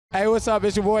Hey, what's up?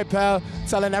 It's your boy Pell,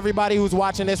 telling everybody who's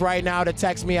watching this right now to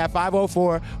text me at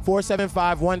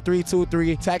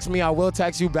 504-475-1323. Text me, I will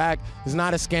text you back. It's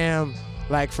not a scam.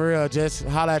 Like, for real, just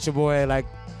holla at your boy. Like,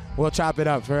 we'll chop it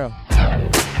up, for real.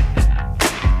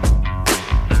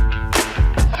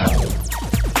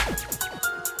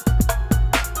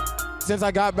 Since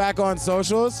I got back on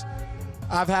socials,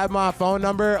 I've had my phone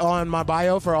number on my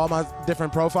bio for all my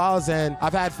different profiles, and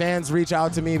I've had fans reach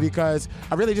out to me because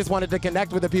I really just wanted to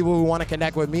connect with the people who want to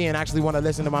connect with me and actually want to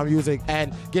listen to my music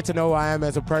and get to know who I am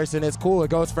as a person. It's cool. It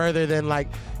goes further than no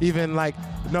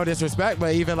disrespect,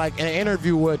 but even like an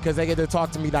interview would, because they get to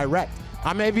talk to me direct.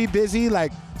 I may be busy,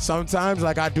 like sometimes,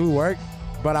 like I do work,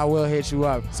 but I will hit you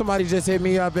up. Somebody just hit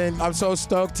me up, and I'm so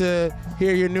stoked to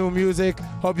hear your new music.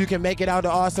 Hope you can make it out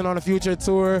to Austin on a future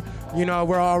tour. You know,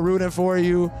 we're all rooting for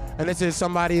you. And this is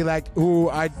somebody like who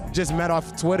I just met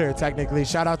off Twitter, technically.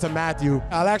 Shout out to Matthew.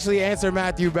 I'll actually answer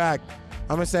Matthew back.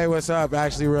 I'm gonna say what's up,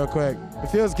 actually, real quick. It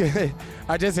feels good.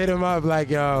 I just hit him up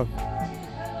like, yo,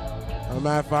 I'm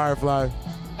at Firefly.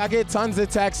 I get tons of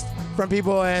texts from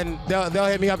people, and they'll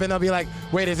hit me up and they'll be like,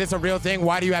 wait, is this a real thing?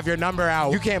 Why do you have your number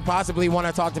out? You can't possibly want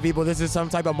to talk to people. This is some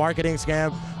type of marketing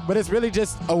scam. But it's really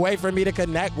just a way for me to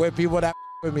connect with people that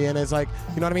with me. And it's like,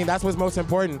 you know what I mean? That's what's most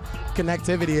important,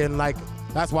 connectivity. And like,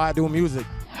 that's why I do music.